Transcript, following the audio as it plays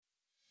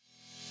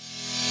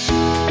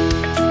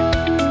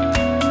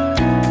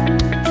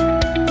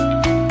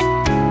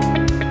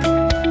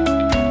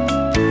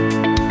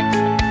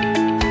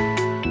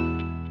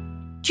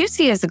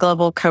GCUC is a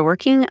global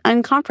co-working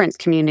and conference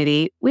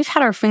community. We've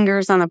had our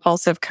fingers on the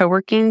pulse of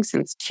co-working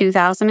since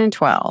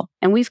 2012,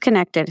 and we've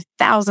connected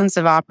thousands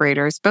of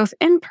operators, both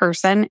in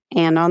person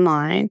and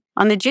online.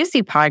 On the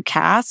Juicy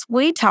podcast,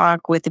 we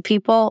talk with the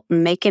people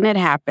making it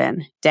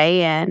happen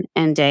day in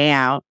and day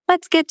out.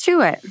 Let's get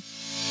to it.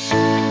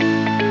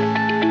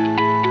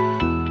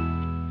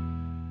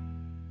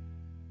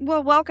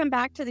 Well, welcome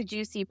back to the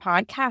Juicy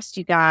podcast,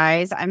 you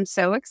guys. I'm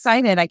so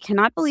excited. I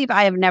cannot believe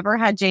I have never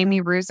had Jamie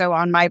Russo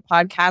on my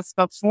podcast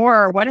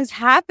before. What is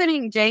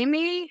happening,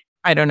 Jamie?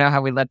 I don't know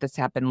how we let this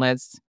happen,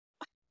 Liz.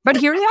 But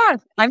here we are.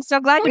 I'm so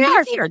glad to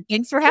be here.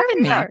 Thanks for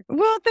having me.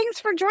 Well, thanks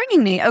for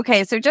joining me.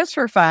 Okay, so just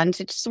for fun,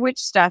 to switch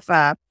stuff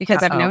up,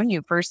 because I've known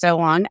you for so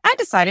long, I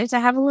decided to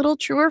have a little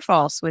true or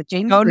false with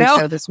Jamie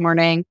Russo this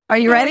morning. Are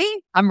you ready?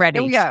 I'm ready.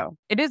 Here we go.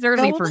 It is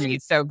early for me,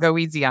 so go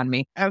easy on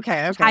me.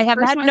 Okay. I have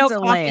had no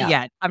coffee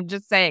yet. I'm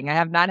just saying, I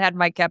have not had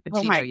my cappuccino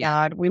yet. Oh my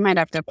God, we might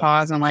have to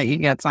pause and let you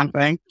get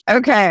something.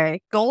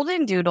 Okay.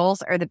 Golden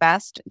Doodles are the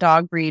best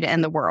dog breed in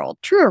the world.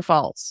 True or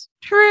false?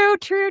 True.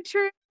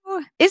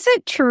 Is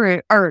it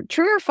true or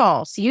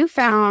false? You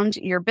found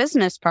your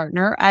business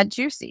partner at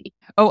Juicy.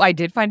 Oh, I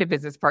did find a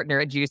business partner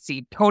at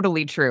Juicy.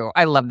 Totally true.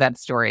 I love that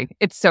story.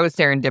 It's so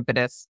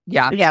serendipitous.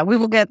 Yeah, we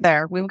will get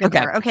there.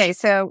 There. Okay,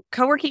 so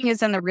co-working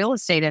is in the real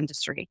estate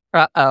industry.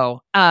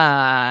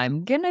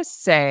 I'm going to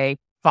say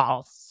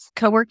false.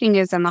 Co-working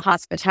is in the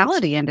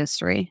hospitality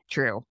industry.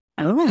 True.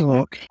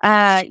 Oh,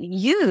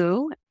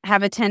 you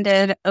have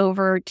attended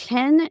over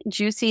 10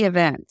 Juicy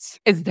events.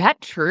 Is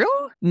that true?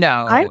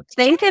 No. I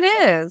think it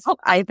is. Oh,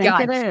 I think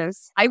it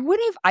is.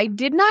 I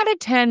did not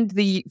attend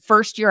the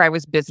first year I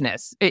was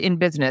in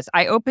business.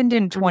 I opened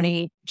in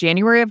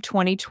January of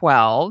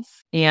 2012,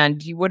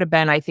 and you would have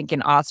been, I think,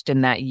 in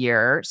Austin that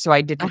year. So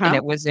I did, and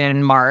it was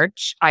in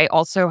March. I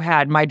also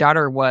had, my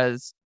daughter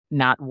was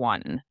not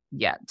one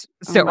yet.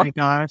 So, oh my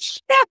gosh.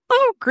 That's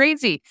so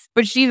crazy.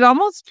 But she's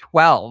almost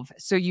 12.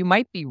 So you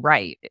might be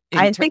right.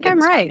 I think I'm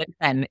right.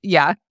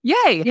 Yeah.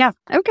 Yay. Yeah.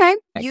 Okay.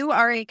 You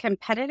are a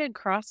competitive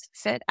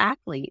CrossFit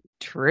athlete.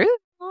 True.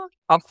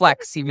 I'll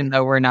flex even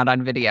though we're not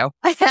on video.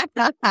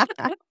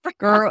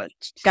 Girl,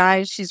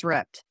 guys, she's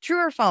ripped. True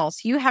or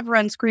false? You have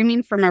run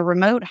screaming from a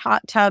remote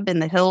hot tub in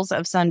the hills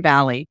of Sun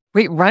Valley.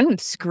 Wait, run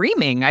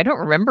screaming? I don't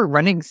remember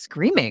running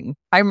screaming.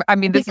 I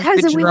mean, this is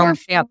the Jerome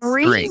Pants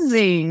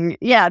story.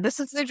 Yeah, this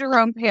is the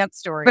Jerome Pants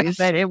story.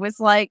 But it was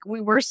like we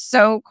were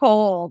so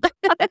cold.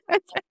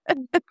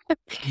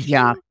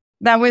 Yeah,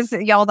 that was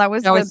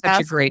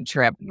such a great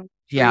trip.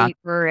 Yeah.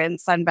 We're in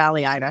Sun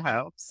Valley,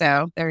 Idaho.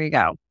 So there you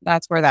go.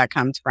 That's where that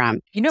comes from.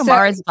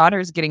 Mara's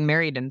daughter's getting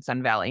married in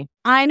Sun Valley.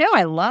 I know.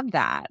 I love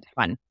that.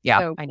 Fun. Yeah.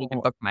 So I need to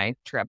book my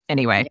trip.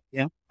 Anyway.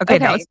 Yeah.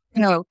 Okay.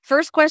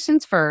 First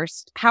questions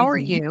first. How are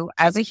you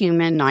as a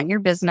human, not your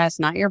business,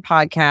 not your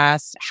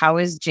podcast? How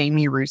is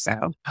Jamie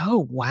Russo?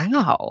 Oh,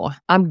 wow.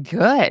 I'm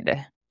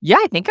good. Yeah,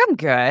 I think I'm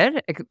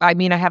good. I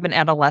mean, I have an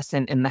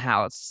adolescent in the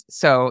house.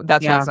 So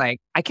that's why I was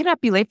like, I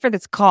cannot be late for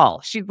this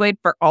call. She's late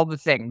for all the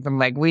things. I'm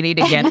like, we need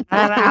to get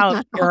that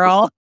out,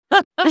 girl.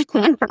 I'm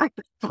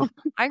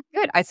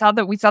good.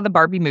 We saw the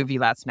Barbie movie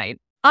last night.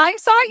 I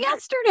saw it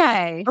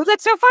yesterday. Oh,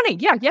 that's so funny.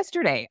 Yeah,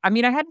 yesterday. I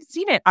mean, I hadn't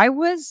seen it. I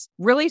was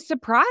really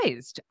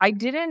surprised. I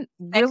didn't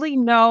really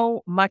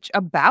know much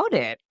about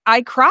it.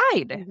 I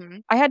cried. Mm-hmm.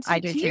 I had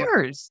some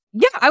tears.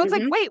 Too. Yeah, I was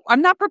like, wait,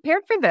 I'm not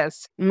prepared for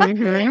this.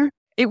 Mm-hmm.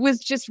 It was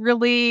just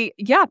really,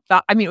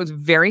 it was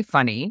very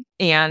funny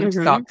and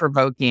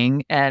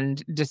thought-provoking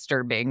and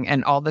disturbing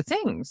and all the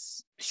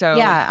things. So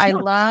yeah, I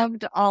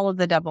loved all of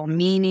the double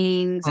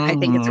meanings. I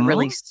think it's a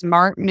really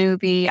smart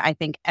movie. I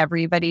think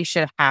everybody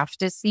should have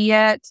to see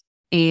it.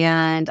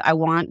 And I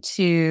want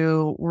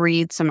to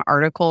read some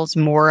articles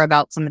more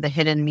about some of the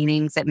hidden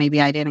meanings that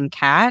maybe I didn't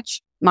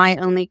catch. My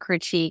only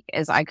critique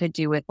is I could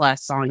do with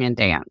less song and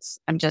dance.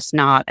 I'm just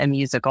not a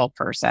musical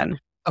person.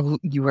 Oh,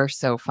 you are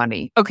so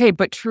funny. Okay,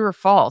 but true or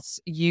false,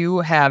 you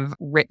have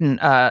written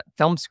a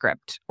film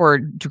script or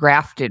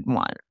drafted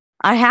one.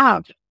 I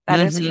have.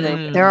 That is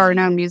true. There are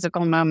no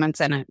musical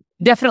moments in it.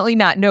 Definitely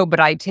not. No, but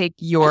I take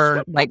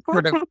your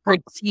sort of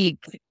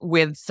critique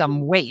with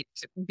some weight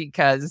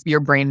because your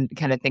brain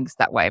kind of thinks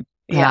that way.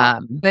 Yeah.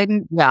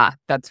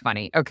 That's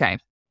funny. Okay.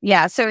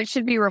 Yeah, so it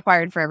should be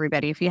required for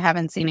everybody. If you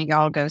haven't seen it,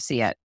 y'all go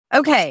see it.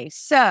 Okay,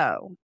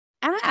 so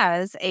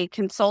as a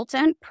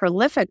consultant,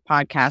 prolific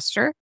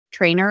podcaster,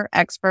 trainer,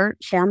 expert,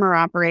 former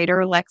operator,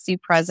 Lexi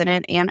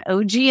president, and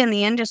OG in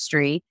the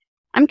industry,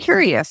 I'm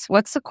curious,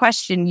 what's the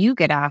question you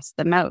get asked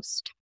the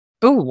most?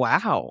 Oh,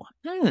 wow.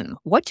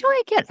 What do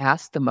I get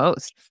asked the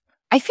most?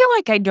 I feel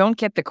like I don't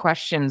get the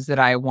questions that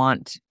I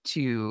want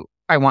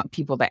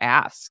people to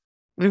ask.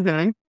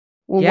 Mm-hmm.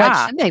 Well,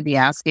 what should they be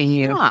asking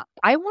you? Yeah.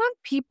 I want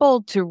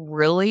people to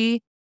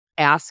really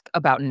ask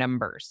about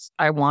numbers.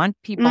 I want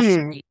people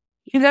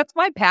that's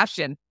my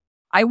passion.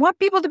 I want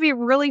people to be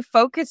really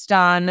focused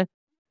on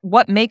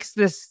what makes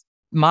this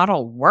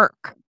model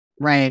work.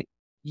 Right.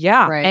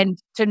 Yeah. Right. And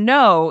to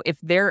know if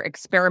they're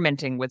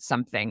experimenting with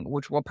something,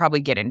 which we'll probably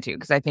get into,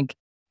 because I think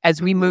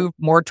as we move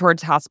more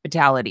towards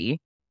hospitality,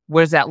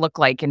 what does that look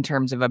like in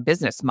terms of a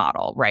business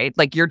model, right?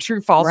 Like your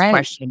true false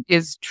question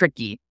is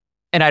tricky.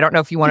 And I don't know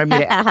if you wanted me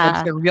to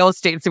add the real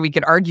estate so we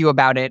could argue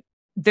about it.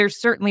 There's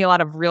certainly a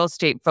lot of real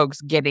estate folks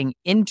getting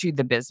into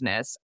the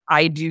business.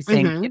 I do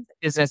think it's a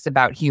business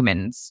about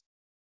humans.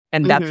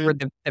 And that's where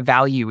the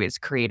value is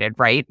created,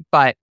 right?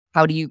 But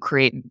how do you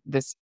create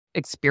this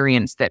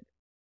experience that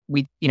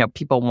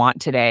people want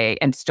today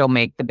and still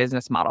make the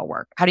business model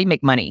work? How do you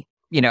make money?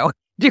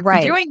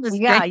 Doing this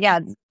thing. Yeah.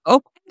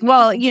 Oh,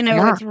 well,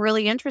 it's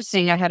really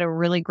interesting. I had a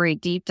really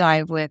great deep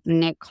dive with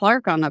Nick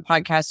Clark on the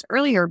podcast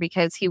earlier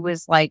because he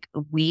was like,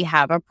 we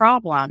have a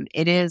problem.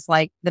 It is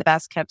like the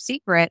best kept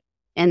secret,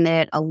 and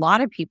that a lot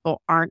of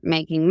people aren't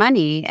making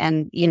money.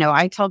 And,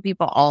 I tell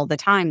people all the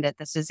time that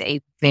this is a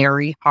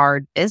very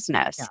hard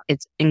business. Yeah.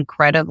 It's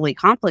incredibly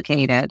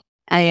complicated.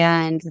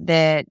 And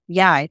that,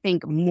 I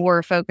think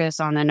more focus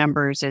on the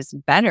numbers is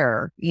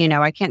better.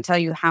 I can't tell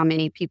you how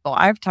many people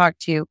I've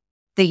talked to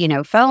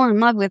that, fell in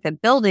love with a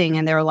building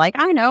and they're like,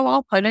 I know,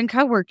 I'll put in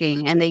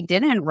coworking. And they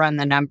didn't run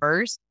the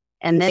numbers.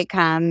 And they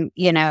come,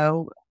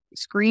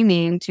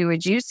 screaming to a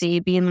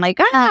GCUC being like,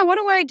 what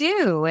do I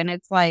do? And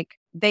it's like,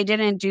 they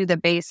didn't do the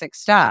basic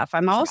stuff.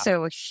 I'm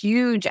also a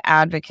huge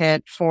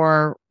advocate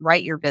for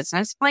write your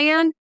business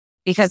plan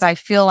because I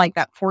feel like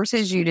that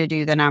forces you to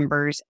do the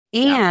numbers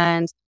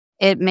and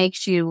it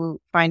makes you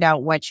find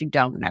out what you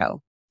don't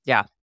know.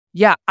 Yeah.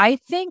 Yeah. I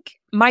think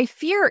my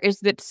fear is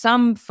that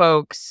some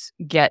folks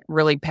get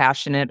really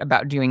passionate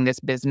about doing this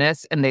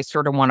business and they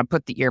sort of want to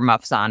put the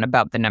earmuffs on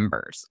about the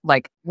numbers.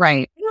 Like,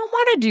 I don't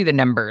want to do the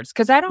numbers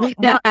because I don't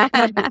want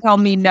them to tell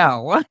me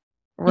no.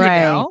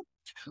 Right.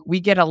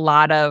 We get a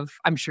lot of,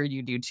 I'm sure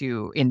you do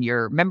too, in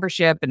your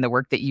membership and the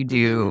work that you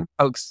do,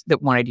 folks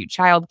that want to do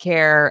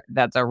childcare.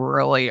 That's a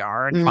really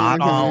hard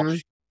model.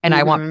 And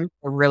I want people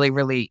to really,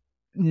 really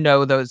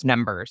know those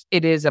numbers.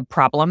 It is a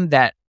problem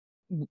that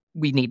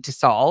we need to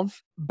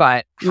solve,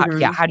 but how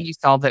do you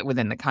solve it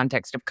within the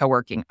context of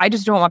coworking? I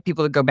just don't want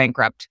people to go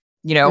bankrupt.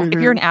 If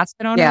you're an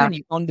asset owner and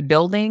you own the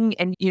building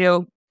and,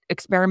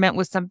 experiment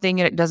with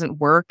something and it doesn't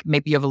work,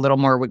 maybe you have a little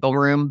more wiggle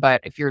room.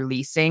 But if you're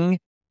leasing,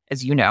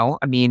 as you know,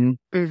 I mean,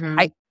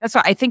 that's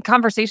why I think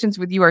conversations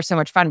with you are so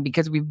much fun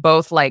because we've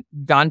both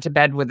gone to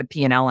bed with a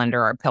P&L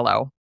under our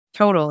pillow.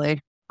 Totally.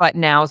 But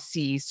now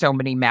see so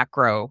many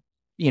macro,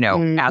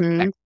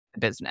 aspects of the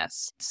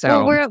business.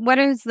 So what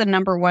is the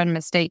number one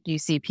mistake you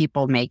see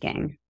people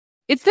making?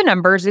 It's the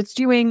numbers. It's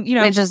doing,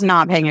 it's just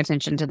not paying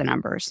attention to the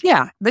numbers.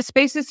 Yeah. The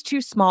space is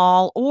too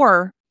small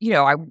or,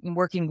 I'm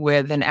working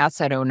with an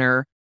asset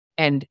owner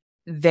and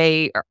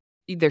they are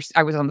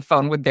I was on the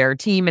phone with their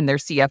team and their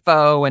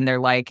CFO and they're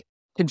like,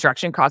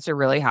 construction costs are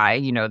really high.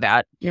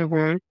 That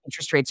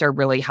interest rates are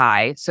really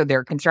high. So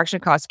their construction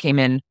costs came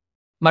in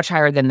much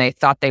higher than they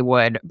thought they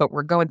would, but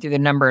we're going through the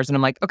numbers and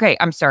I'm like, okay,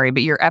 I'm sorry,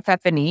 but your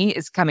FF&E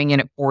is coming in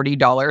at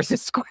 $40 a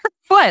square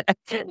foot.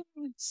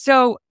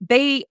 So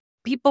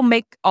people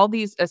make all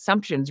these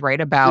assumptions, right,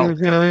 about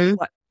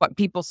what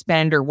people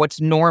spend or what's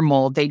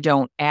normal. They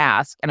don't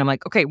ask. And I'm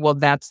like, okay, well,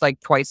 that's like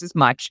twice as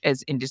much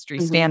as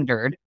industry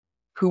standard.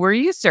 Who are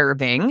you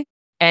serving?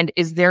 And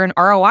is there an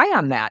ROI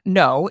on that?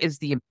 No, is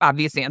the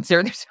obvious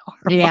answer. There's no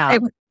ROI. I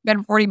would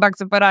spend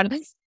 $40 a foot on,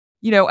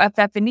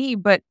 FF&E,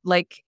 but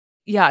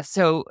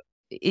so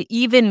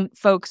even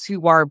folks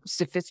who are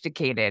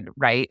sophisticated,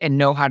 right, and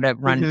know how to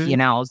run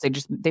P&Ls,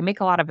 they make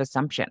a lot of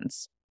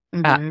assumptions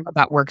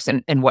about works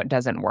and what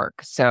doesn't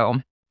work.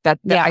 So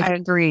I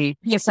agree.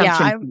 The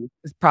assumption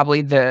is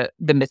probably the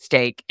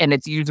mistake, and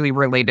it's usually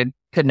related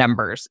to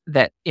numbers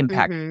that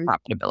impact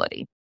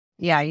profitability.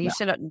 Yeah, you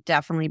should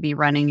definitely be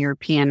running your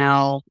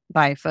P&L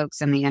by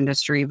folks in the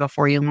industry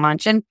before you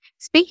launch. And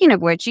speaking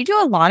of which, you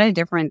do a lot of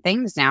different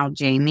things now,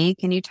 Jamie.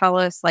 Can you tell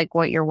us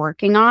what you're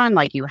working on?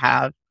 You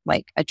have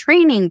a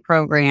training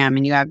program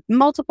and you have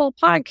multiple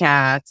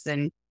podcasts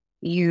and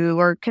you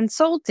are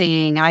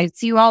consulting. I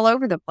see you all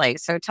over the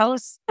place. So tell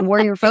us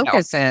where your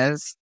focus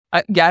is.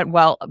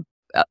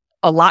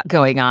 A lot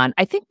going on.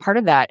 I think part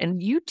of that,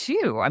 and you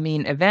too, I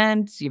mean,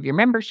 events, you have your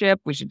membership.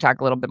 We should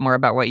talk a little bit more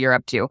about what you're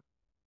up to.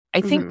 I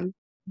think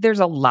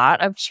there's a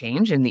lot of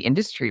change in the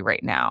industry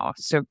right now.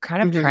 So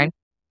kind of trying to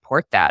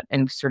support that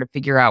and sort of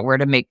figure out where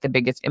to make the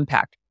biggest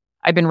impact.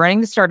 I've been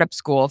running the startup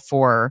school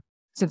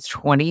since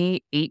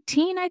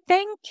 2018, I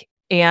think.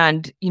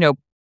 And,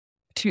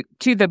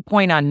 to the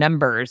point on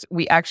numbers,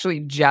 I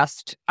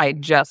just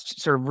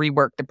sort of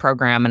reworked the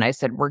program and I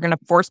said, we're going to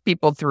force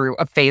people through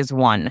a phase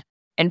 1.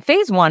 And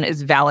phase 1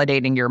 is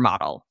validating your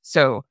model.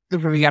 So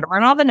you got to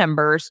run all the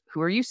numbers.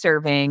 Who are you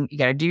serving? You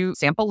got to do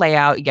sample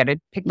layout. You got to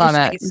pick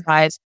the space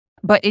size.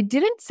 But it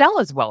didn't sell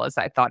as well as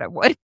I thought it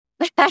would.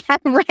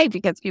 Right,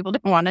 because people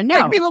don't want to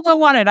know. People don't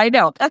want it. I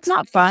know. That's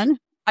not fun.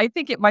 I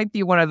think it might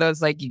be one of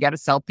those, you got to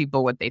sell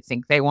people what they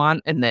think they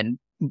want and then,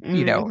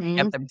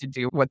 get them to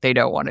do what they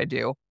don't want to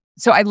do.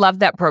 So I love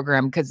that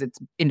program because it's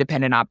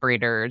independent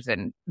operators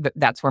and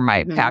that's where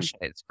my passion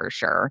is for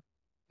sure.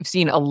 I've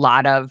seen a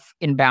lot of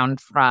inbound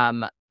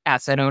from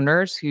asset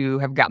owners who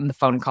have gotten the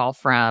phone call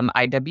from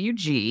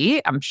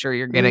IWG. I'm sure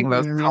you're getting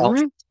those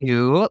calls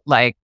too.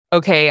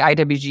 okay,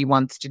 IWG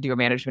wants to do a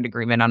management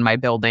agreement on my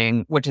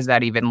building. What does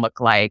that even look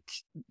like?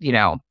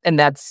 And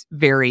that's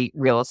very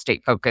real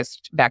estate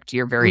focused, back to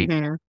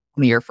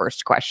your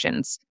first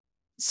questions.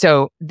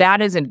 So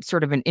that is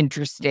sort of an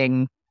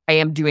interesting, I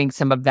am doing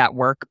some of that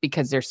work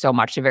because there's so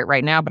much of it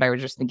right now. But I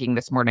was just thinking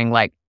this morning,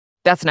 like,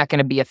 that's not going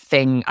to be a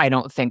thing, I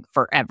don't think,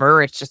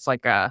 forever. It's just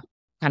like a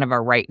kind of a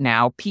right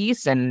now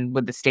piece. And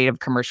with the state of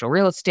commercial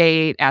real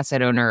estate,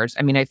 asset owners,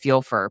 I mean, I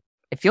feel for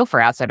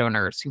asset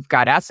owners who've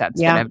got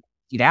assets that have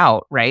eat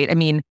out, right? I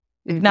mean,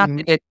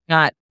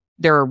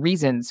 there are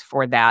reasons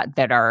for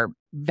that are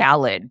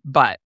valid,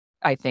 but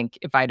I think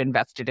if I'd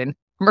invested in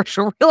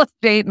commercial real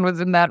estate and was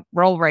in that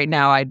role right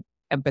now, I'd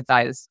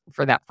empathize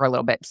for that for a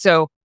little bit.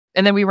 So,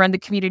 and then we run the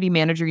Community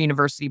Manager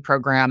University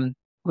program,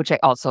 which I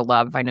also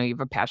love. I know you have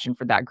a passion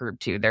for that group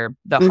too. They're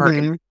the heart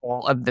and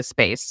soul of the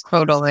space.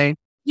 Totally.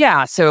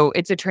 Yeah. So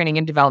it's a training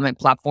and development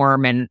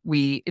platform, and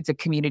it's a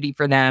community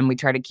for them. We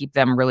try to keep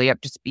them really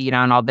up to speed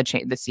on all the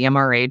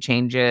CMRA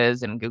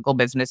changes and Google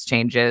business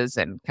changes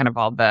and kind of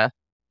all the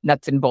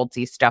nuts and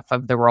boltsy stuff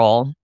of the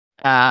role.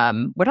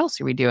 What else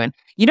are we doing?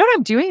 You know what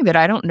I'm doing that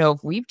I don't know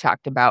if we've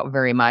talked about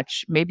very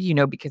much, maybe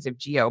because of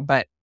Geo,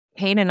 but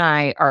Payne and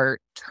I are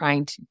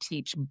trying to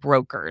teach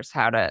brokers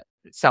how to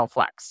sell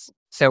flex.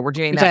 So we're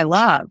doing that. Which I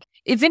love.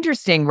 It's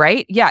interesting,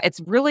 right? Yeah, it's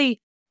really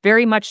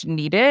very much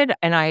needed.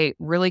 And I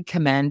really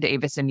commend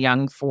Avis and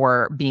Young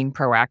for being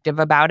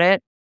proactive about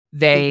it.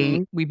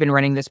 We've been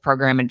running this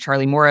program, and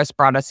Charlie Morris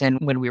brought us in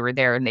when we were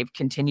there, and they've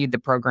continued the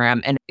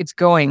program, and it's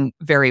going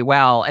very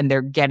well. And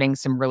they're getting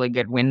some really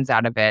good wins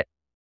out of it.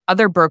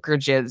 Other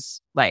brokerages,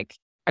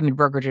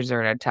 brokerages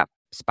are in a tough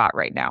spot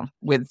right now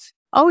with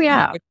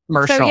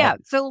commercial.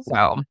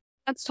 So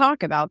let's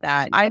talk about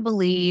that. I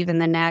believe in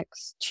the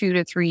next 2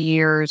 to 3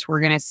 years,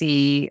 we're going to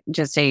see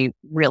just a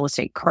real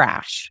estate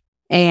crash.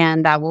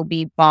 And that will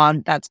be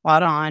that's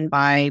bought on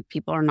by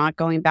people are not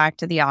going back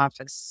to the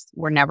office.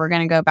 We're never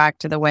going to go back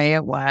to the way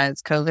it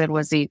was. COVID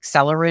was the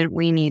accelerant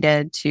we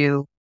needed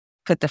to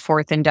put the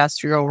fourth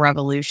industrial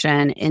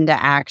revolution into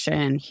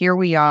action. Here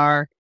we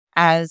are.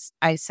 As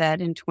I said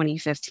in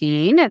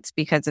 2015, it's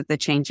because of the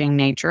changing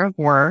nature of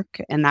work.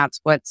 And that's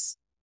what's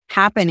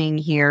happening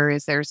here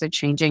is there's a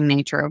changing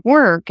nature of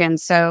work. And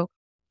so,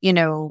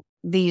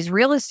 these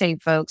real estate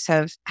folks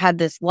have had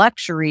this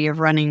luxury of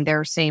running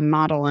their same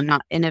model and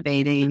not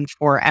innovating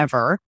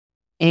forever.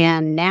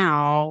 And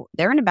now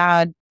they're in a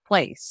bad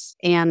place.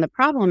 And the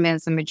problem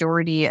is the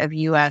majority of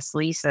US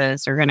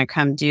leases are going to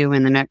come due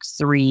in the next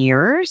 3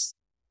 years.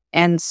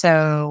 And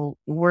so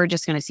we're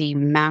just going to see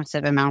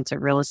massive amounts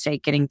of real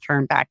estate getting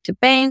turned back to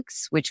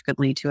banks, which could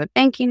lead to a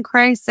banking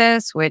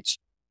crisis, which,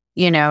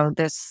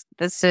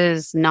 this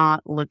is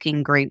not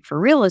looking great for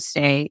real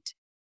estate.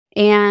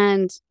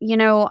 And,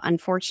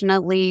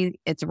 unfortunately,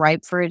 it's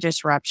ripe for a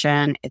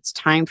disruption. It's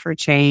time for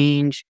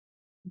change.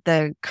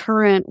 The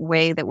current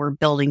way that we're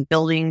building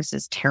buildings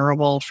is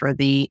terrible for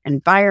the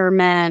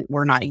environment.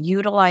 We're not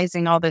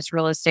utilizing all this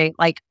real estate.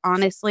 Like,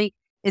 honestly,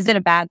 is it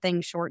a bad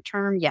thing short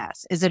term?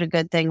 Yes. Is it a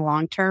good thing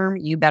long term?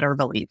 You better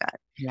believe it.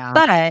 Yeah.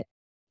 But,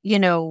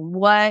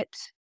 what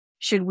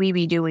should we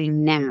be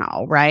doing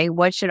now, right?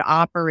 What should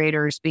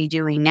operators be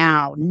doing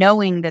now,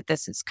 knowing that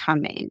this is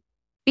coming?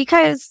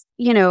 Because,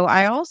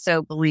 I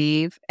also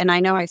believe, and I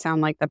know I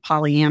sound like the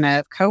Pollyanna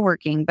of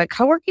coworking, but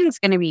coworking is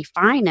going to be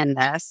fine in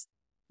this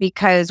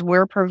because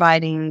we're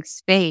providing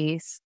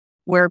space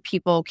where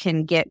people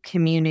can get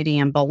community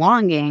and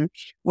belonging,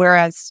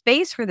 whereas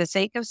space for the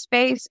sake of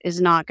space is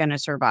not going to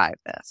survive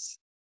this.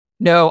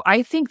 No,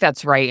 I think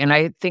that's right. And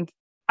I think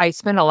I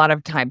spend a lot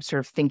of time sort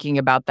of thinking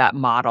about that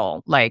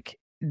model, like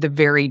the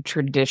very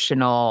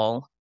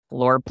traditional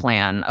floor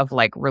plan of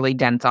like really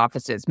dense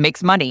offices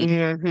makes money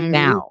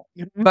now.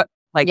 But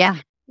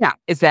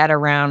is that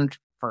around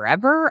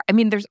forever? I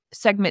mean, there's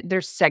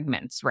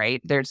segments,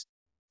 right? There's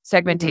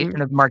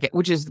segmentation of market,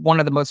 which is one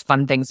of the most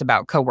fun things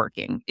about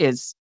co-working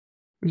is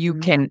you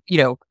can,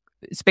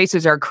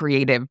 spaces are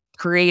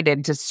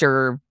created to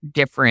serve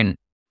different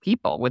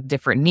people with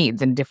different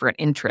needs and different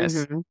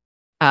interests.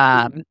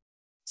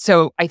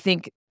 So I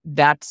think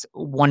that's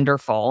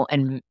wonderful.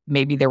 And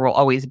maybe there will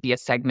always be a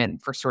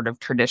segment for sort of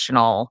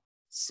traditional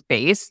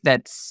space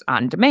that's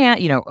on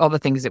demand, all the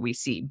things that we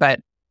see.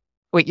 But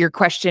what your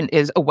question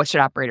is, what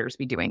should operators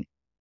be doing?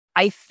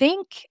 I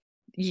think,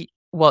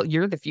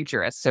 you're the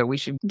futurist, so we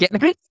should get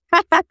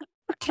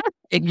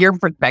your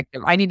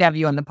perspective. I need to have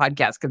you on the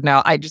podcast because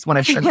now I just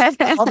want to turn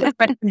all the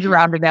questions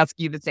around and ask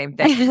you the same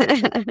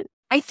thing.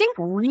 I think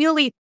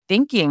really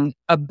thinking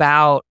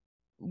about,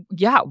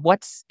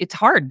 it's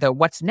hard though.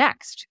 What's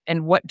next?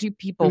 And what do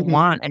people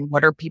want? And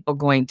what are people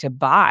going to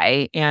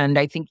buy? And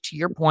I think to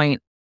your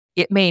point,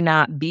 it may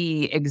not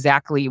be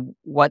exactly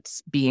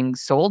what's being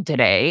sold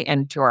today.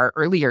 And to our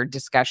earlier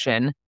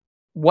discussion,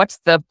 what's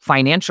the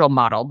financial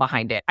model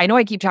behind it? I know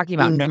I keep talking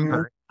about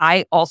numbers.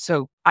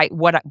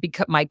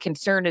 Because my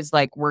concern is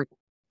like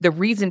the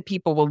reason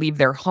people will leave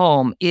their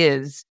home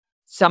is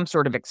some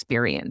sort of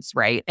experience,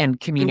 right? And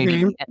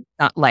community, and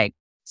not like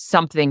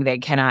something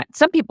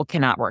some people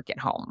cannot work at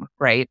home,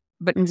 right?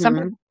 But some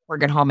people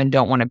work at home and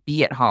don't want to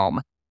be at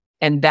home.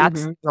 And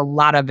that's a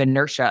lot of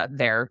inertia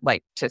there,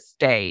 like to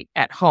stay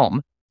at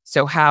home.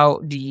 So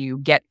how do you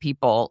get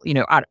people,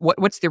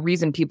 what's the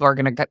reason people are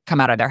going to come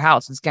out of their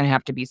house? It's going to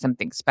have to be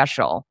something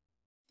special.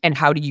 And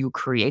how do you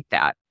create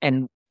that?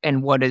 And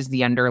what is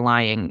the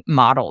underlying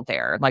model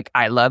there? Like,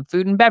 I love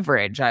food and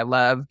beverage. I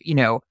love,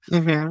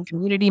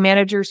 community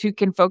managers who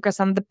can focus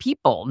on the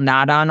people,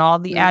 not on all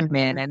the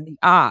admin and the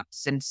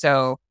ops. And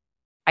so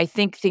I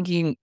think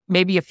thinking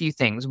maybe a few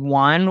things.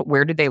 One,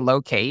 where do they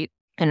locate?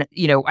 And,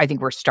 I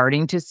think we're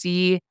starting to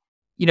see,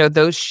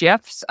 those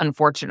shifts,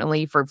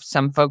 unfortunately, for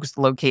some folks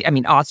locate. I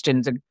mean,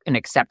 Austin's an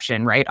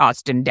exception, right?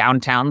 Austin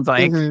downtown's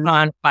like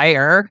on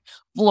fire.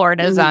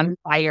 Florida's on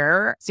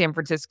fire. San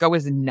Francisco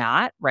is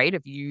not, right?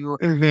 If you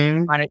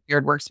want a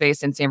shared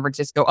workspace in San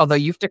Francisco, although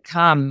you have to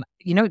come,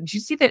 did you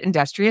see that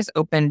Industrious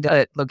opened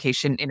a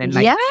location in a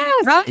nice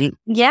Yes.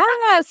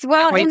 Yes.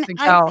 Well,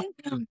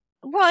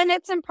 and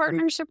it's in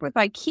partnership with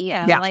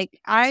IKEA. Yeah. Like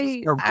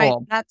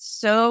Cool. that's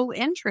so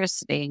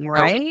interesting,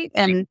 right?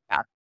 And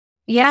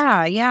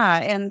yeah.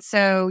 And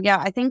so,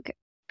 I think,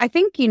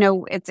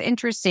 it's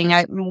interesting.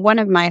 One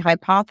of my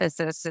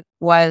hypotheses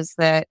was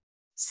that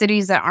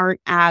cities that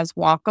aren't as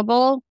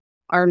walkable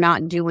are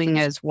not doing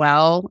as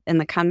well in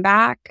the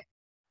comeback.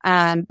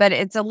 But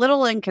it's a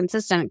little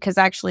inconsistent because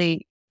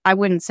actually, I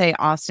wouldn't say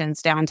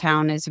Austin's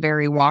downtown is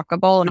very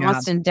walkable, and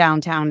Austin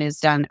downtown is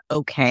done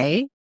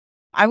okay.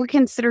 I would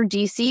consider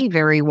DC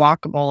very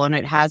walkable, and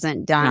it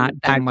hasn't done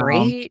that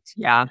great.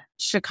 Yeah.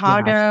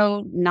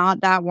 Chicago,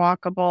 not that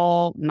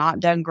walkable,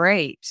 not done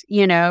great,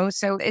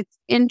 So it's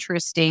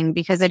interesting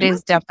because it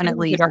is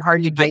definitely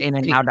hard to get in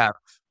and out of.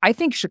 I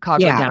think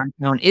Chicago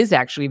downtown is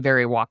actually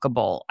very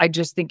walkable. I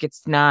just think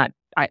it's not,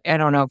 I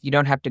don't know, if you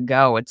don't have to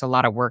go, it's a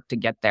lot of work to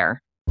get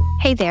there.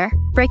 Hey there,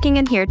 breaking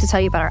in here to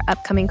tell you about our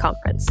upcoming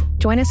conference.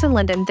 Join us in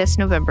London this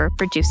November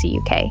for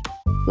GCUC.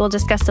 We'll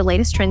discuss the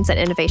latest trends and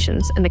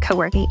innovations in the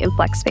co-working and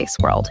flex space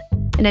world.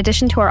 In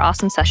addition to our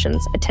awesome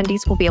sessions,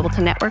 attendees will be able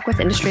to network with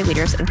industry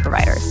leaders and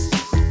providers.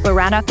 We'll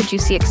round out the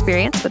Juicy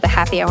experience with a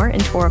happy hour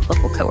and tour of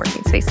local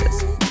co-working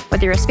spaces.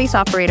 Whether you're a space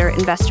operator,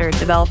 investor,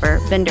 developer,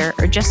 vendor,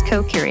 or just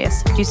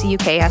co-curious,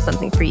 GCUK has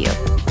something for you.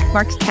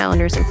 Mark your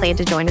calendars and plan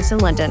to join us in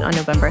London on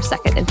November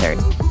 2nd and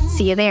 3rd.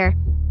 See you there.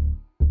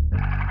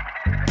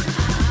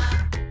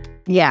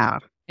 Yeah.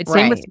 It's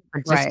same with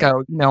San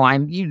Francisco.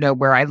 Right. No,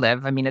 where I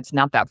live. I mean, it's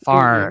not that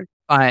far,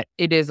 but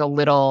it is a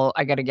little,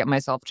 I got to get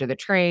myself to the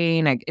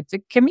train. It's a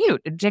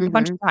commute. It'd take a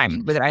bunch of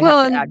time. But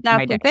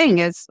that's the thing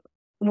is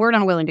we're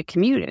not willing to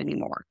commute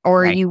anymore.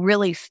 Or you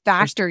really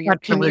factor your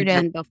commute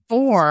in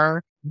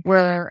before,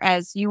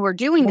 whereas you were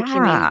doing the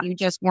commute, you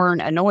just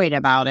weren't annoyed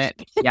about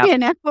it.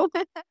 Yep.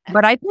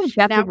 But I think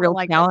that's a real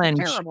challenge.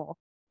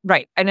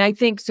 Right. And I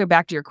think, so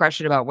back to your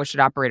question about what should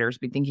operators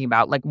be thinking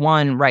about, like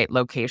one,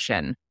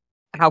 location.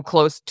 How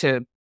close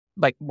to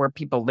like where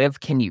people live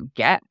can you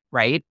get,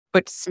 right?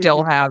 But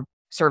still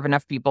serve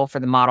enough people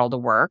for the model to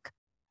work.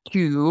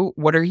 Two,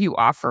 what are you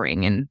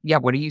offering? And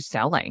what are you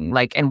selling?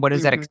 Like, and what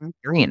does that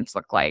experience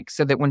look like?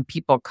 So that when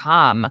people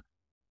come,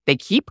 they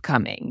keep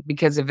coming.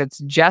 Because if it's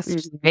just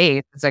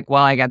space, it's like,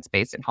 well, I got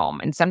space at home.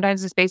 And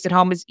sometimes the space at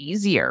home is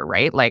easier,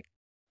 right? Like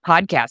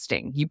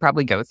podcasting, you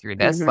probably go through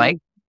this. Like,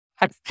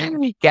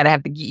 you gotta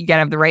have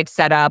the right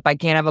setup. I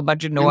can't have a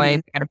bunch of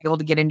noise. I gotta be able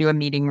to get into a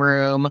meeting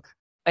room.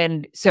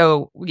 And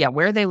so,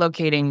 where are they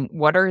locating?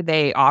 What are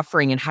they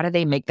offering? And how do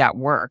they make that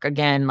work?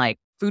 Again, like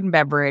food and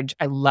beverage,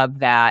 I love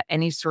that.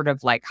 Any sort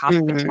of like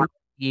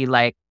hospitality,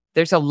 like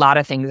there's a lot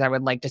of things I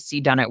would like to see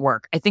done at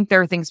work. I think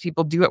there are things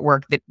people do at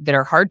work that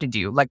are hard to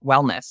do, like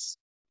wellness.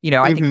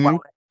 I think wellness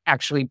is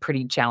actually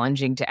pretty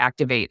challenging to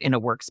activate in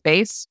a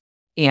workspace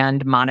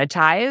and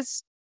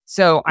monetize.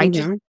 So I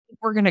just think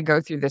we're going to go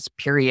through this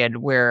period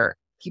where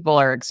people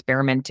are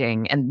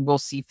experimenting and we'll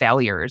see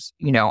failures,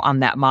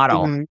 on that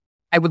model.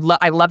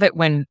 I love it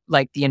when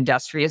like the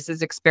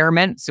Industrious'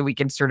 experiment, so we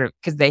can sort of,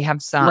 because they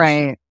have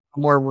some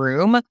more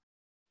room.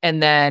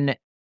 And then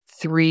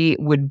 3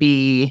 would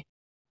be,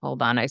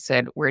 hold on, I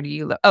said, where do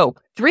you live?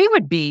 3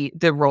 would be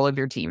the role of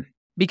your team.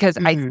 Because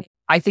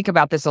I think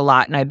about this a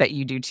lot, and I bet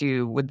you do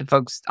too, with the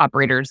folks,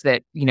 operators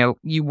that,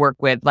 you work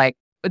with, like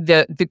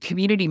the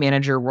community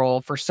manager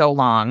role for so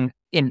long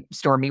in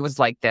Stormy was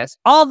like this.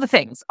 All the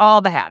things, all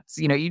the hats,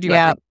 you do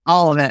everything.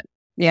 All of it.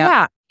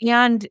 Yeah.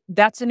 And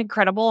that's an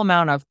incredible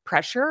amount of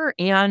pressure.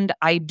 And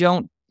I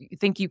don't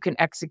think you can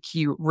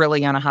execute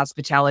really on a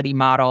hospitality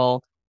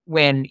model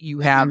when you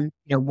have,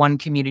 one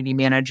community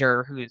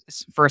manager who's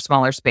for a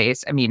smaller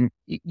space. I mean,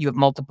 you have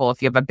multiple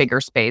if you have a bigger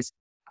space.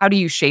 How do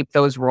you shape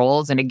those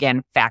roles? And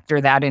again,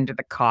 factor that into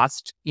the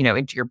cost,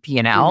 into your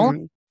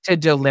P&L to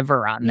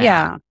deliver on that.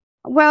 Yeah.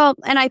 Well,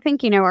 and I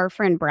think, our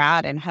friend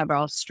Brad in Hub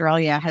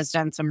Australia has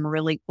done some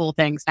really cool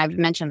things. I've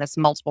mentioned this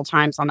multiple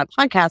times on the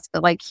podcast,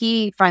 but like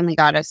he finally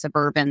got a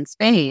suburban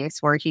space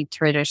where he'd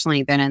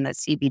traditionally been in the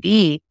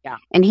CBD. Yeah.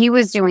 And he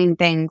was doing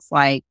things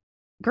like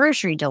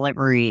grocery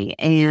delivery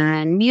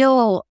and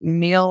meal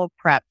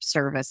prep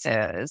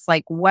services.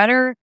 Like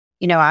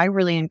I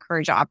really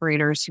encourage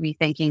operators to be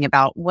thinking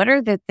about what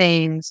are the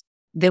things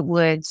that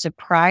would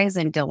surprise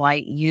and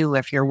delight you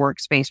if your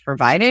workspace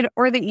provided,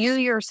 or that you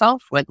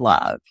yourself would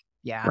love.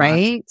 Yeah.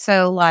 Right.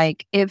 So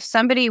like if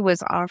somebody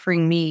was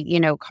offering me,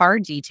 car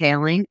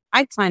detailing,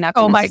 I'd sign up.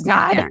 Oh my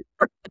God.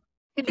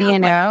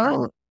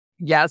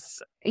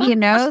 Yes.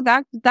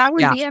 That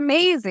would be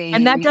amazing.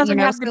 And that doesn't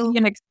have to be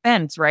an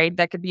expense, right?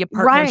 That could be a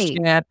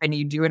partnership and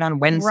you do it on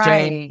Wednesday.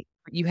 Right.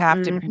 You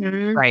have to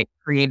be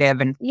creative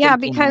and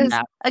because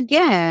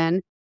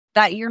again,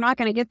 that you're not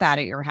going to get that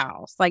at your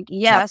house. Like,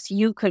 yes,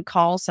 you could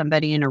call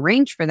somebody and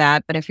arrange for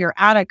that. But if you're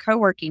at a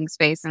co-working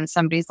space and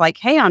somebody's like,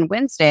 hey, on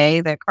Wednesday,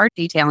 the car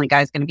detailing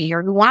guy is going to be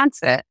here, who wants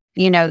it?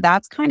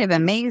 That's kind of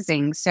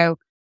amazing. So,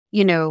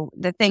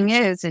 the thing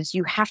is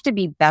you have to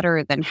be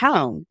better than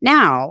home.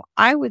 Now,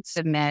 I would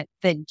submit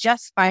that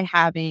just by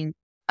having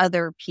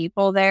other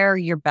people there,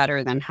 you're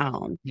better than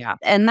home. Yeah.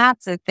 And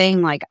that's the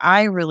thing. Like,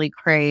 I really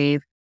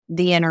crave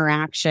the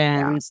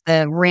interactions,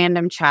 the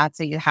random chats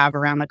that you have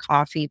around the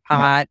coffee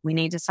pot. We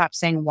need to stop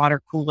saying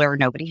water cooler.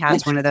 Nobody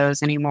has one of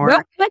those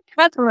anymore.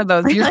 That's one of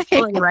those. You're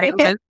totally right.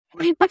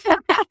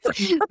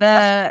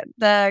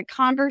 The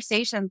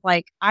conversations,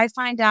 like I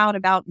find out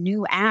about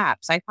new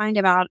apps, I find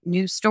about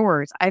new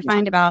stores, I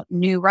find about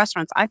new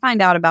restaurants, I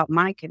find out about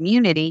my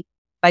community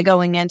by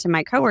going into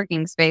my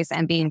co-working space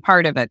and being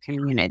part of a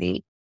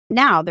community.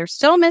 Now, they're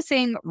still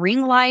missing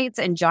ring lights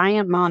and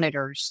giant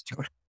monitors,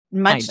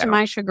 much to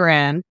my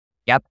chagrin.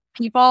 Yep.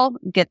 People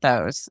get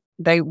those.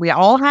 We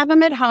all have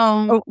them at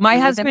home. Oh, my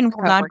husband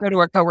will not go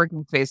to a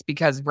co-working space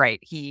because,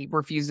 he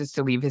refuses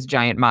to leave his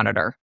giant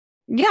monitor.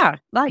 Yeah.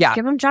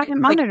 Give them giant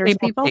monitors,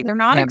 people. They're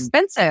not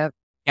expensive.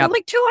 They're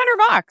like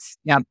 $200.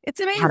 Yep. It's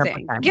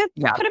amazing. 100%.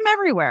 Put them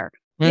everywhere.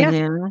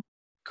 Mm-hmm. Yeah.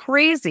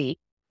 Crazy.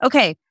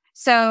 Okay.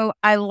 So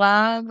I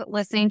love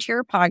listening to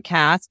your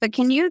podcast, but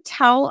can you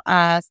tell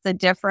us the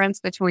difference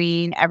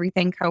between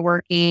Everything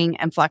Co-working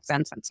and Flex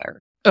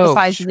Uncensored?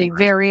 Besides the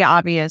very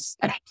obvious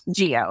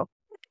geo.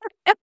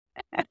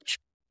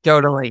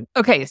 Totally.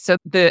 Okay. So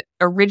the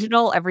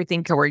original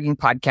Everything Co-working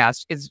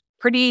podcast is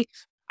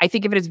I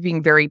think of it as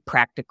being very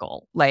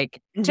practical,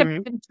 like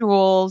tips and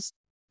tools.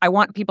 I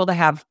want people to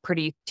have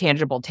pretty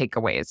tangible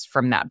takeaways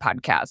from that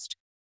podcast.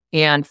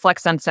 And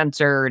Flex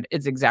Uncensored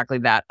is exactly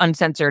that.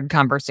 Uncensored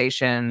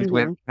conversations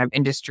with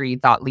industry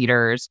thought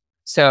leaders.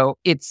 So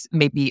it's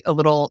maybe a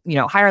little,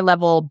 higher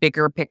level,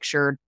 bigger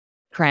picture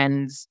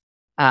trends.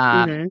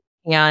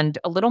 And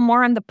a little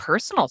more on the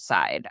personal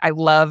side. I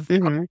love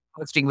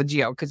hosting with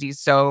Gio because he's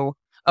so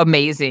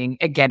amazing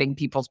at getting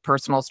people's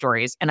personal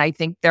stories. And I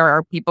think there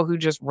are people who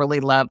just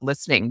really love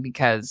listening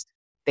because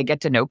they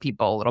get to know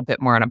people a little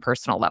bit more on a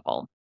personal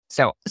level.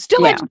 So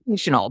still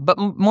educational, but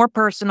more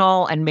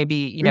personal and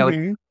maybe,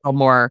 a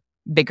more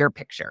bigger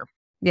picture.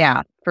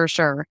 Yeah, for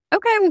sure.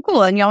 Okay, well,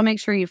 cool. And y'all make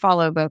sure you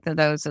follow both of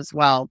those as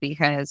well,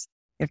 because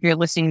if you're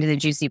listening to the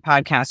Juicy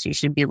podcast, you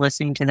should be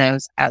listening to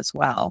those as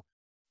well.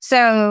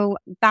 So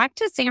back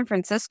to San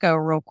Francisco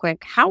real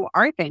quick. How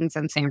are things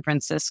in San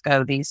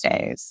Francisco these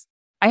days?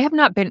 I have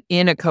not been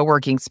in a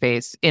co-working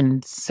space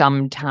in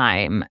some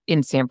time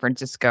in San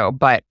Francisco,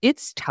 but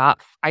it's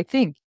tough, I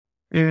think.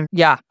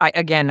 Yeah.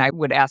 I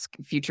would ask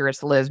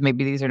futurist Liz,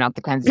 maybe these are not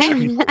the kinds of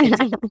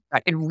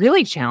it's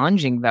really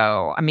challenging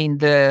though. I mean,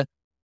 there's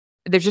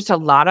just a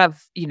lot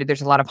of,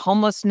 there's a lot of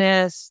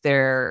homelessness.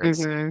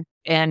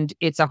 And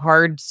it's a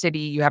hard city.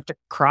 You have to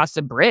cross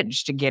a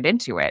bridge to get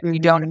into it. You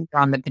don't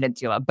on the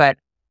peninsula, but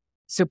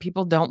so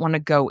people don't want to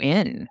go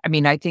in. I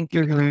mean, I think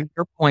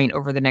your point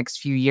over the next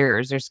few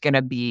years, there's going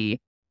to be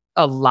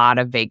a lot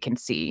of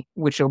vacancy,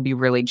 which will be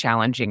really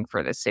challenging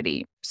for the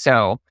city.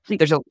 So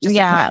there's a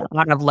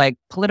lot of like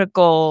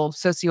political,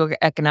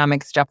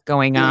 socioeconomic stuff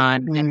going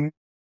on.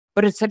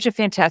 But it's such a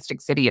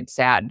fantastic city. It's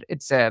sad.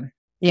 It's I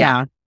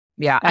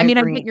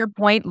get your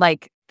point.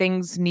 Like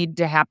things need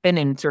to happen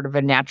in sort of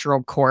a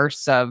natural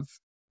course of,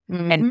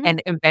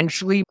 and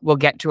eventually we'll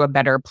get to a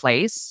better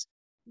place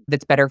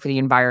that's better for the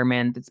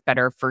environment, that's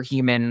better for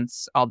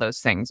humans, all those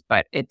things.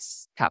 But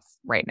it's tough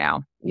right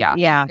now.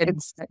 Yeah.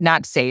 It's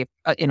not safe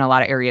in a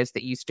lot of areas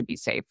that used to be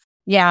safe.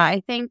 Yeah,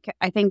 I think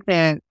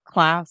the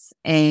Class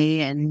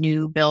A and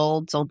new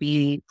builds will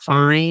be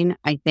fine.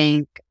 I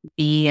think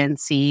B and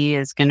C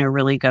is going to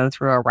really go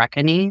through a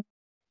reckoning.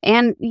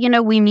 And,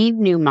 we need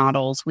new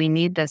models. We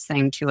need this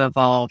thing to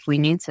evolve. We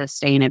need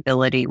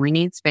sustainability. We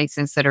need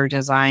spaces that are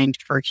designed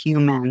for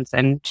humans.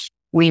 And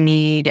we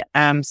need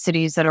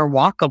cities that are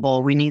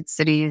walkable. We need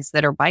cities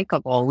that are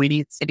bikeable. We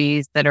need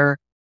cities that are,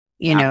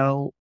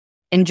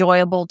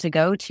 enjoyable to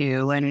go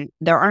to. And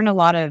there aren't a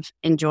lot of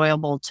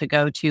enjoyable to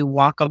go to,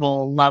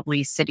 walkable,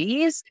 lovely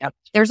cities.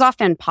 There's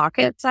often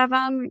pockets of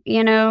them,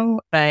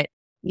 but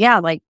yeah,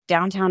 like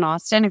downtown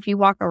Austin, if you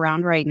walk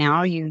around right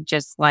now, you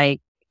just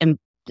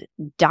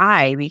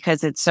die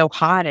because it's so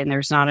hot and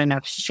there's not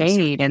enough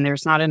shade and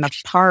there's not enough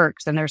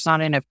parks and there's not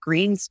enough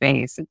green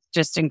space. It's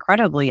just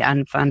incredibly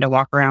unfun to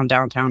walk around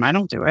downtown. I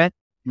don't do it.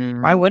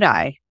 Why would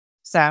I?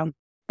 So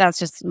that's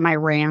just my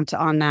rant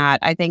on that.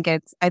 I think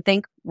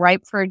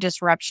ripe for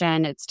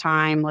disruption. It's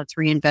time. Let's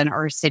reinvent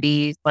our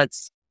cities.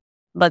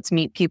 Let's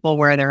meet people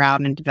where they're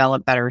at and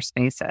develop better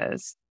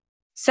spaces.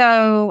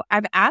 So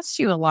I've asked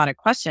you a lot of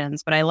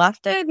questions, but I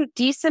left a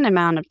decent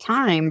amount of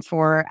time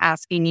for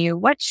asking you,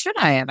 what should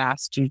I have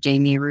asked you,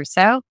 Jamie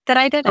Russo, that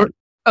I didn't?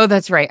 Oh,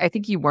 that's right. I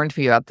think you warned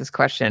me about this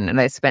question, and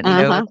I spent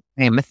no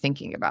time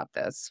thinking about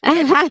this.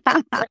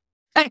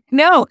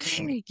 No,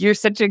 you're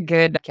such a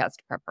good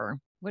cast prepper.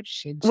 What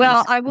should you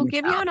Well, I will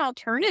give you an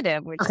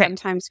alternative, which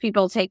sometimes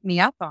people take me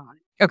up on.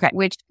 Okay.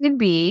 Which could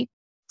be,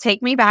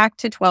 take me back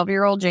to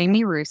 12-year-old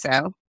Jamie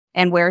Russo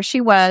and where she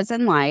was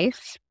in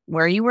life,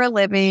 where you were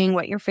living,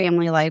 what your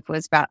family life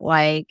was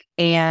like,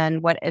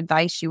 and what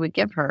advice you would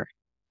give her.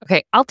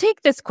 Okay, I'll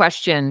take this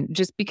question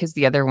just because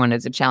the other one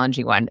is a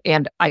challenging one.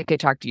 And I could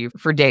talk to you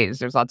for days.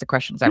 There's lots of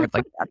questions I would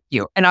like to ask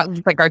you. And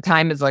our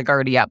time is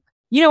already up.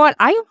 You know what?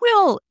 I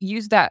will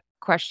use that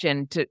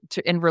question to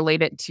and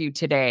relate it to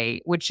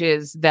today, which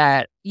is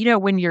that,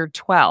 when you're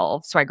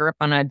 12, so I grew up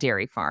on a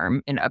dairy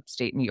farm in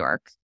upstate New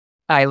York.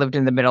 I lived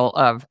in the middle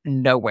of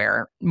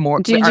nowhere.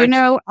 Did you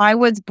know I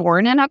was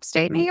born in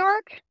upstate New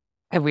York?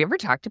 Have we ever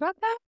talked about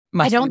that?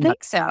 I don't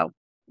think so.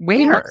 Where?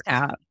 We must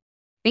have.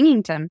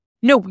 Binghamton.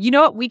 No, you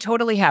know what? We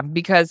totally have,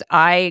 because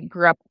I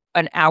grew up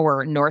an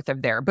hour north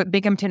of there. But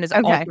Binghamton is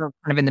also kind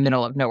of in the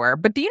middle of nowhere.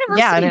 But the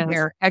university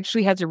there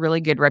actually has a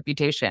really good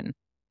reputation.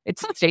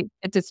 It's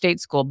a state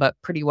school, but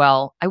pretty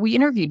well. We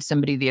interviewed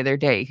somebody the other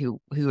day who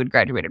had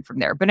graduated from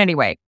there. But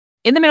anyway,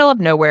 in the middle of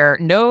nowhere,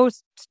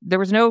 there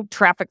was no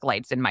traffic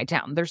lights in my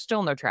town. There's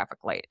still no traffic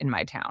light in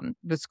my town.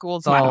 The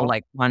school's all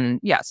like one.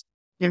 Yes.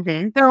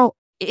 Mm-hmm. So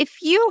if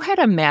I had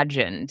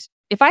imagined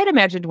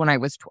when I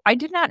was, I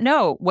did not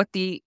know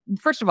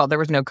first of all, there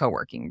was no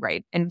co-working,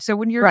 right? And so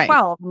when you're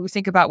 12, when we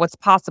think about what's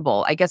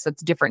possible, I guess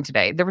it's different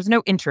today. There was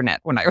no internet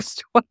when I was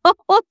 12.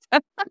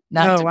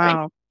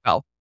 Wow.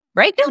 12,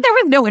 right? No, there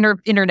was no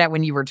internet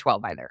when you were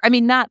 12 either. I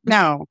mean,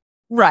 No.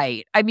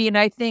 Right. I mean,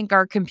 I think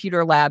our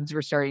computer labs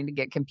were starting to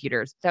get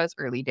computers. That was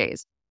early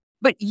days.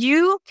 But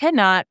Liz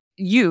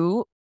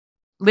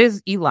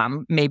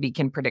Elam maybe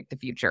can predict the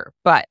future,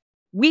 but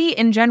we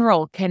in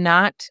general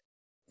cannot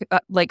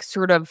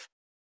sort of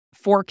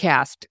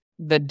forecast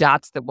the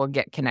dots that will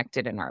get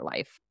connected in our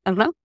life.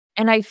 Uh-huh.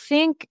 And I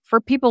think for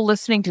people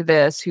listening to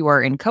this who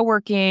are in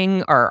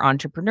co-working or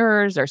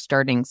entrepreneurs or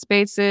starting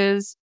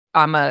spaces,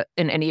 I'm an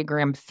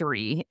Enneagram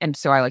 3. And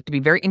so I like to be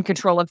very in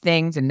control of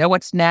things and know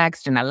what's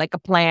next. And I like a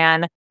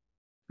plan.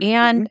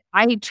 And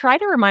I try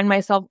to remind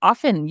myself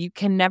often, you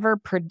can never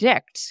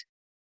predict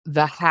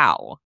the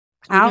how.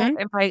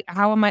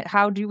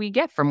 How do we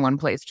get from one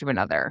place to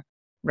another?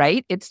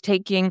 Right? It's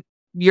taking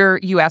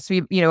you asked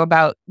me,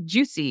 about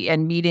GCUC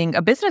and meeting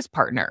a business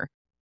partner.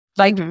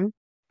 Like,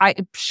 I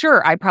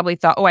probably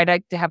thought, I'd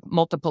like to have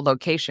multiple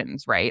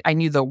locations, right? I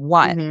knew the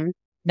what,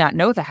 not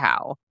know the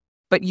how.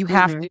 But you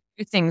have to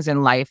do things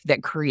in life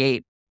that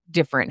create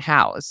different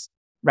hows,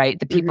 right?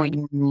 The people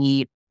you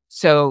meet.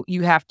 So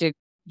you have to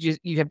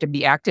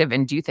be active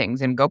and do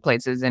things and go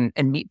places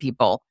and meet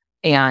people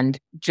and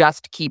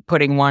just keep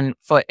putting one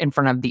foot in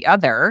front of the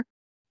other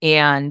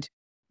and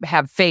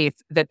have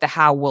faith that the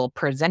how will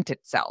present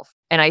itself.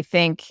 And I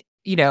think,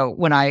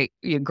 when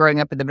growing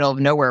up in the middle of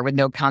nowhere with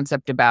no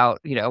concept about,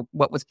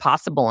 what was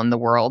possible in the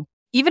world,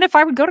 even if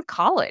I would go to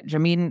college, I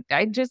mean,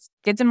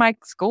 kids in my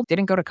school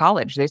didn't go to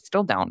college. They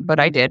still don't, but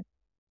I did.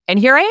 And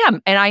here I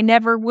am. And I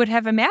never would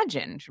have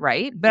imagined,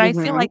 right? But I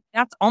feel like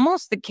that's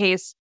almost the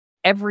case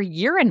every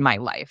year in my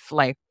life.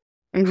 Like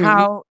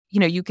how,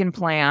 you can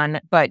plan,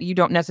 but you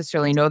don't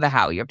necessarily know the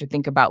how. You have to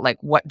think about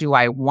what do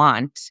I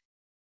want?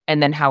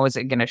 And then how is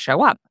it going to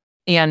show up?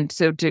 And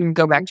so to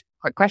go back to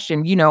a quick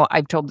question,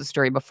 I've told the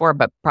story before,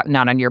 but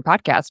not on your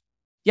podcast.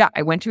 Yeah,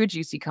 I went to a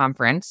GC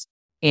conference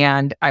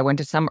and I went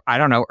to some,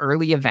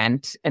 early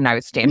event and I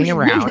was standing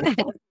around.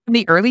 In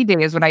the early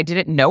days when I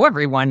didn't know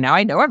everyone, now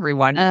I know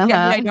everyone.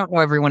 Yeah, I don't know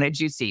everyone at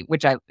GC,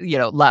 which I,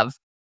 love.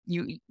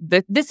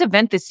 This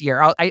event this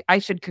year, I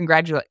should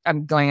congratulate.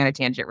 I'm going on a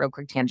real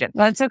quick tangent.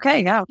 That's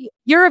okay. Yeah.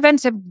 Your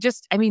events have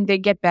they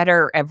get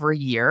better every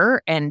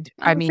year. And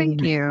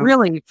thank you.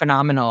 Really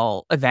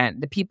phenomenal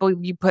event. The people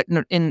you put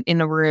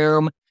in a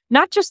room,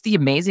 not just the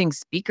amazing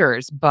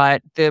speakers,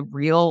 but the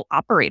real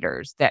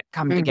operators that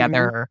come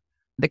together,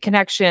 the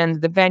connections,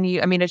 the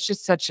venue. I mean, it's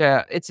just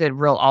it's a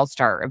real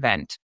all-star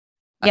event.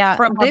 Yeah.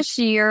 From this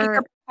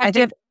year, I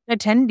did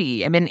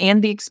attendee.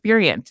 and the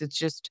experience. It's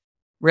just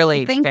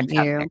really fantastic.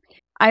 You.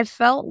 I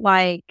felt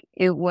like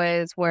it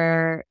was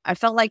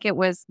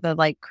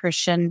the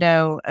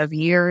crescendo of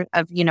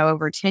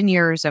over 10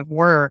 years of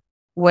work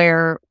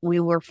where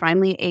we were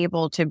finally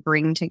able to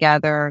bring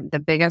together the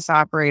biggest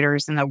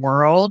operators in the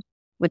world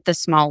with the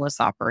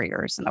smallest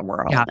operators in the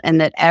world, and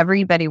that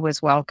everybody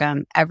was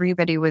welcome.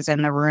 Everybody was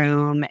in the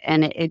room,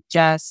 and it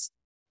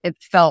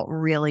felt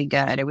really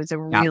good. It was a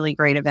really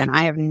great event.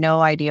 I have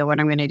no idea what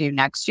I'm going to do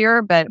next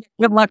year, but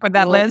good luck with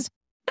that, Liz.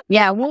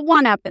 Yeah, we'll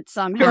one up it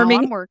somehow.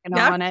 I'm working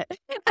on it.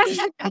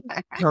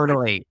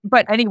 Totally.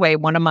 But anyway,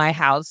 one of my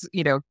hows,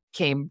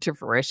 came to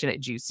fruition at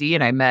GCUC,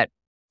 and I met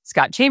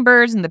Scott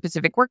Chambers and the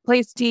Pacific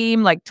Workplace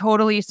team,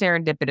 totally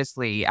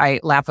serendipitously. I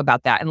laugh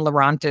about that. And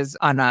Laurent is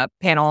on a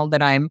panel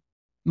that I'm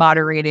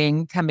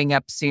moderating coming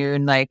up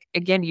soon. Like,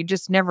 again, you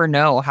just never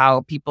know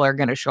how people are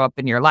going to show up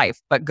in your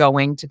life. But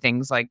going to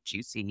things like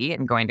GC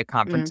and going to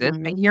conferences,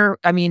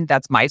 and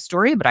that's my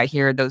story, but I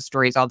hear those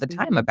stories all the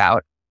time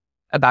about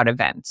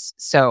events.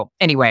 So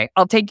anyway,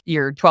 I'll take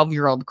your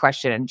 12-year-old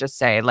question and just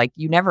say, like,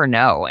 you never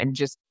know, and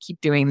just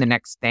keep doing the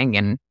next thing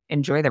and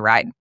enjoy the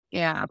ride.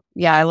 Yeah.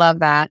 Yeah. I love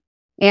that.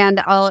 And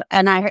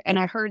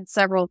I heard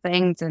several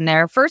things in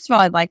there. First of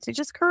all, I'd like to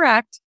just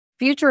correct,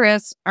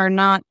 futurists are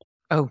not,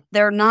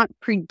 they're not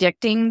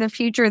predicting the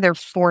future. They're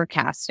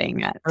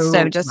forecasting it.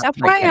 So just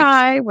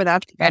FYI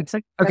without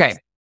okay.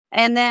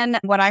 And then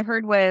what I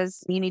heard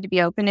was you need to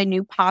be open to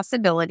new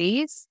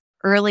possibilities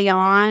early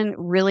on,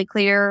 really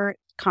clear,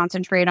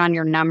 concentrate on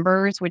your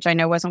numbers, which I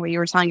know wasn't what you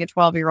were telling a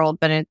 12-year-old,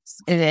 but it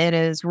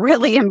is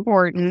really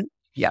important.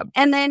 Yeah.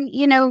 And then,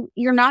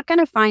 you're not going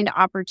to find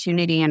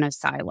opportunity in a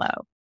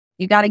silo.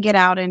 You got to get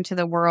out into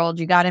the world.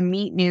 You got to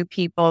meet new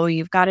people.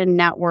 You've got to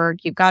network.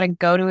 You've got to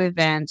go to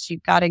events.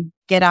 You've got to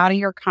get out of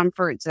your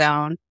comfort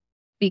zone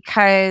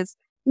because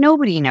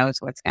nobody knows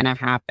what's going to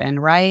happen,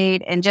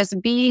 right? And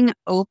just being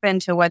open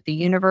to what the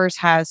universe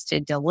has to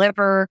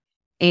deliver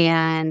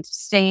and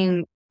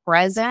staying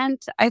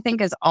present, I think,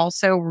 is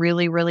also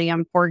really, really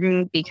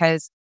important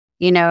because,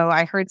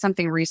 I heard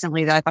something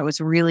recently that I thought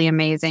was really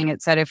amazing.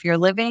 It said, if you're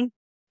living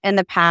in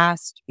the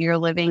past, you're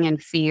living in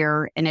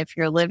fear. And if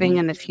you're living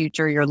in the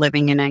future, you're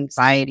living in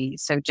anxiety.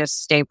 So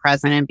just stay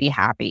present and be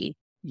happy.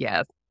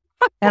 Yes.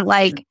 And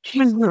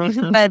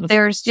but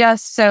there's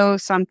just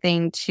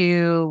something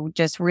to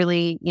just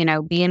really,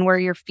 being where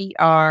your feet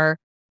are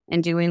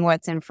and doing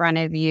what's in front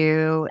of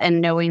you and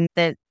knowing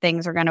that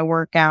things are going to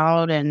work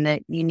out and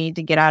that you need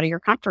to get out of your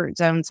comfort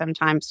zone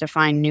sometimes to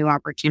find new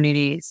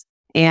opportunities.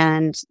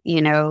 And,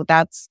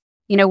 that's,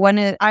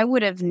 I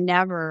would have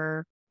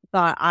never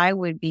thought I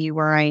would be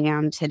where I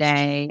am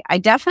today. I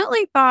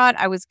definitely thought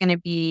I was going to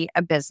be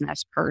a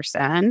business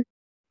person.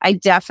 I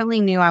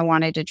definitely knew I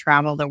wanted to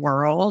travel the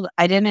world.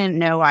 I didn't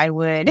know I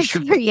would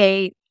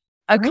create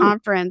a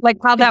conference. Like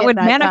how that would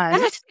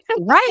manifest.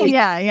 Right.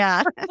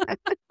 Yeah.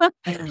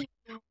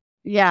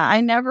 Yeah, I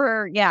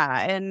never,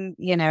 and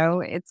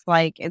it's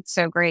like, it's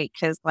so great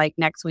because like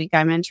next week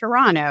I'm in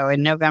Toronto.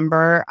 In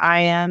November,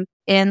 I am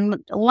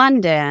in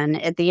London.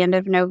 At the end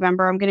of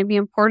November, I'm going to be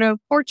in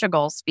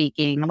Portugal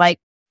speaking. Like,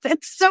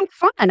 it's so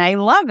fun. I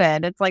love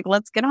it. It's like,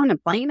 let's get on a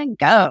plane and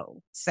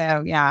go.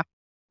 So, yeah.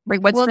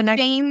 Wait, what's the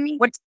next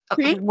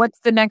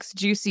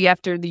GC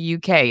after the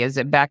UK? Is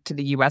it back to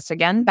the US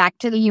again? Back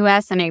to the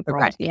US in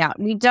April. Okay. Yeah,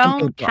 we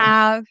don't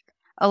have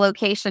a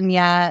location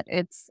yet.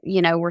 It's,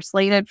 we're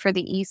slated for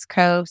the East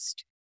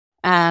Coast,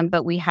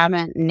 but we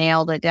haven't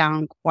nailed it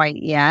down quite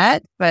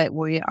yet. But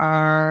we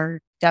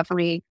are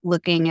definitely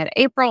looking at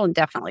April and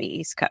definitely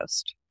East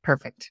Coast.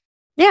 Perfect.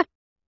 Yeah.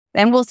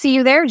 And we'll see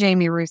you there,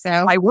 Jamie Russo.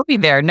 I will be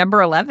there.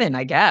 Number 11,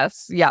 I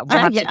guess. Yeah. We'll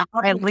have to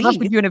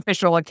do an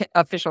official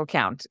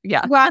count.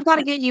 Yeah. Well, I've got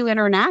to get you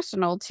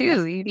international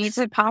too. You need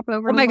to pop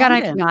over. Oh my God,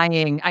 I'm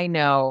dying. I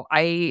know.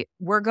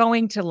 We're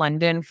going to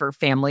London for a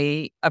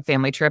family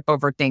trip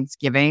over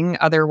Thanksgiving.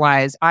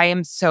 Otherwise, I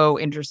am so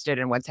interested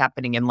in what's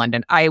happening in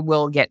London. I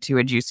will get to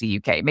a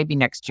GCUK maybe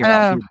next year.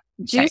 I'd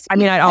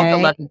also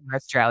love to do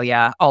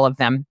Australia, all of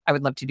them. I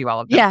would love to do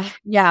all of them.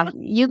 Yeah.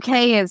 UK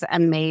is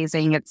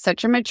amazing. It's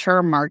such a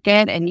mature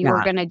market and you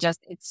are going to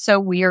it's so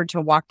weird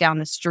to walk down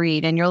the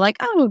street and you're like,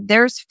 oh,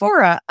 there's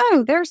Fora.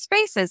 Oh, there's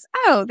Spaces.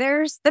 Oh,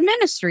 there's the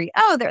Ministry.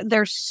 Oh,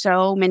 there's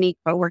so many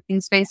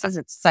co-working spaces.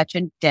 It's such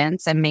a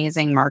dense,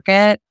 amazing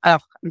market. Oh,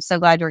 I'm so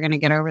glad you're going to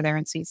get over there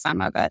and see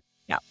some of it.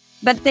 Yeah.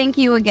 But thank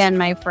you again,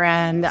 my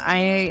friend.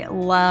 I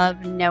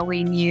love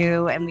knowing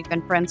you and we've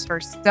been friends for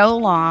so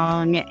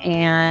long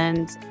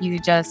and you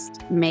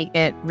just make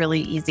it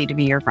really easy to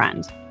be your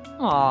friend.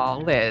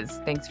 Oh,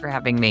 Liz, thanks for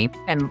having me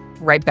and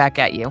right back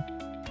at you.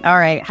 All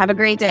right. Have a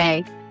great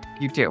day.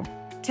 You too.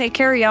 Take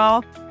care,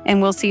 y'all.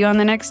 And we'll see you on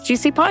the next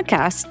GC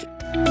podcast.